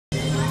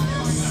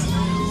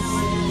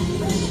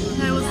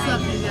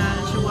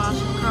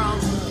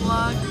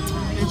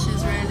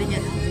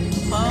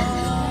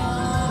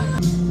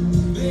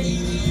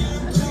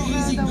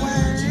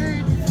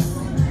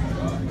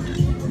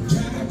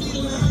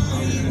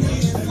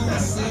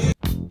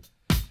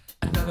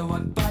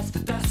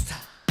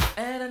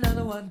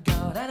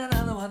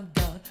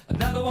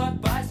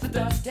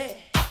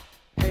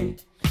day.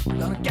 We're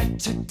gonna get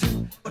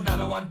to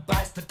another one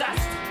bites the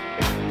dust.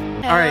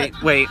 Alright,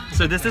 wait.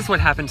 So this is what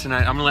happened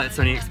tonight. I'm gonna let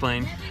Sonny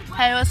explain.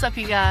 Hey, what's up,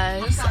 you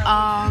guys? So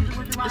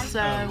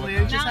we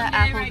were just at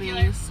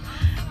Applebee'S,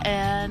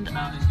 and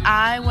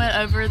I went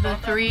over the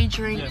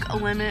 3-drink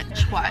limit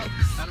twice.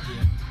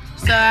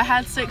 So I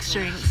had 6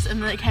 drinks,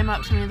 and then they came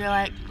up to me. They're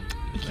like,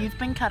 "You've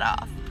been cut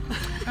off."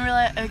 And we're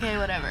like, "Okay,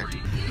 whatever."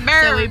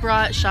 So we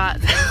brought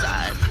shots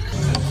inside.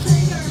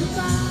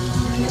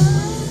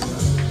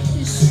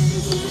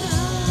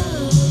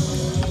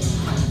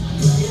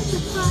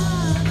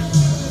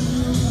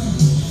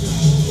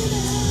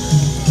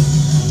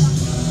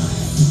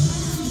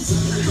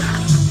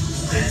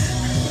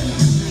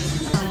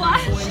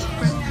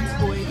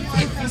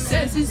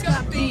 Says he's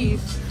got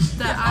beef,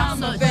 that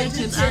I'm a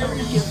vegetarian. I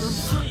don't give a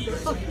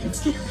fuck.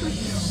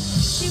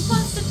 She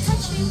wants to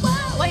touch me.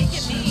 Wow. Wait,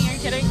 get me? Are you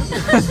kidding?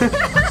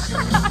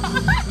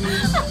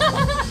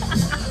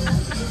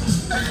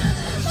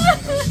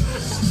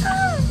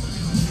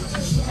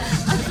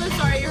 I'm so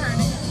sorry you're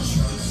hurting.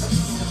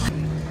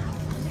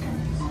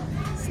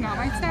 It's not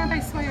my stand, I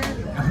swear.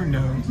 Oh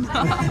no.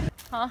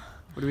 Huh?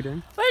 What are we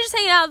doing? We're just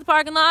hanging out at the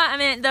parking lot. I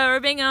mean, the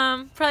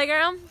Urbingham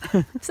playground.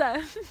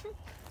 So.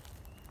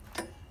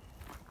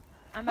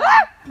 I'm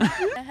out.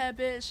 Hey,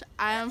 bitch,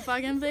 I don't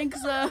fucking think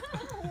so.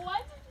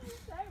 What did you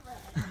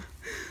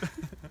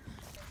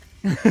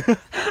say, bro?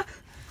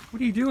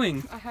 What are you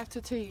doing? I have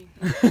to tea.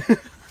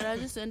 But I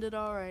just end it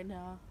all right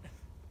now.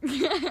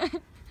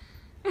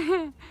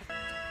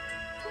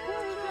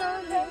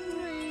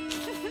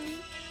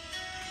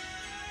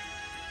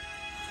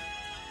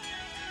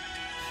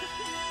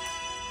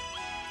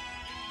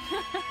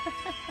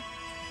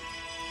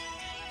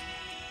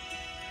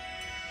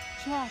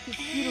 Jack, it's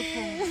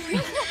beautiful.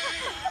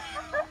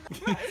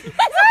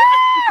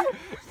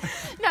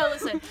 No,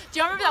 listen. Do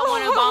you remember that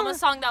one Obama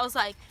song that was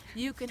like,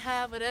 "You can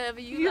have whatever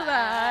you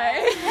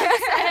like.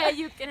 Say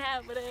you can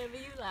have whatever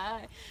you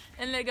like,"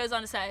 and then it goes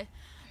on to say,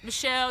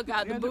 "Michelle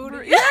got the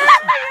booty."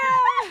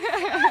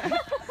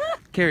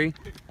 Carrie,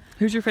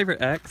 who's your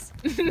favorite ex?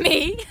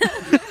 Me.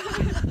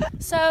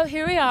 So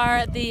here we are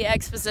at the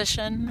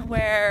exposition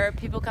where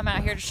people come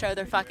out here to show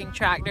their fucking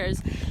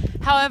tractors.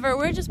 However,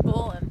 we're just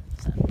bulling.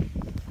 So.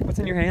 What's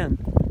in your hand?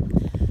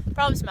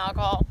 Probably some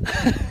alcohol.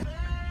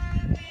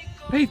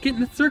 Hey, get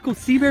in the circle.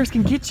 Sea bears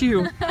can get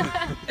you.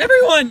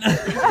 Everyone!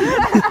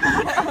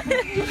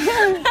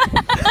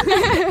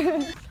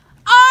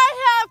 I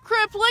have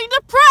crippling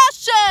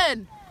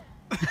depression!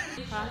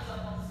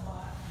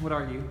 What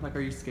are you? Like,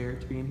 are you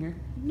scared to be in here?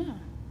 No.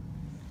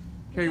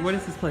 Carrie, what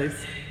is this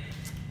place?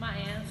 My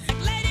ass.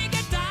 Lady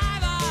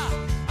Godiva,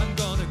 I'm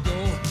gonna go.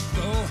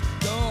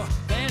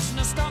 There's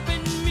no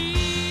stopping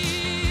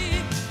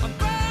me. I'm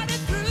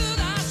burning through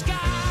the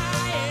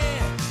sky.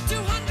 Yeah.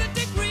 200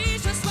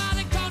 degrees, that's why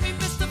they call me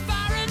Mr.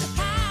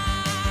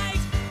 Fahrenheit.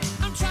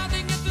 I'm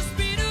traveling at the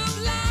speed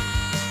of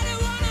light. I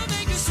wanna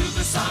make a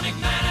supersonic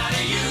man out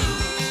of you.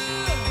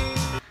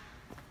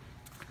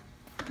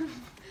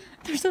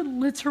 There's a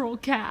literal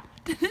cat.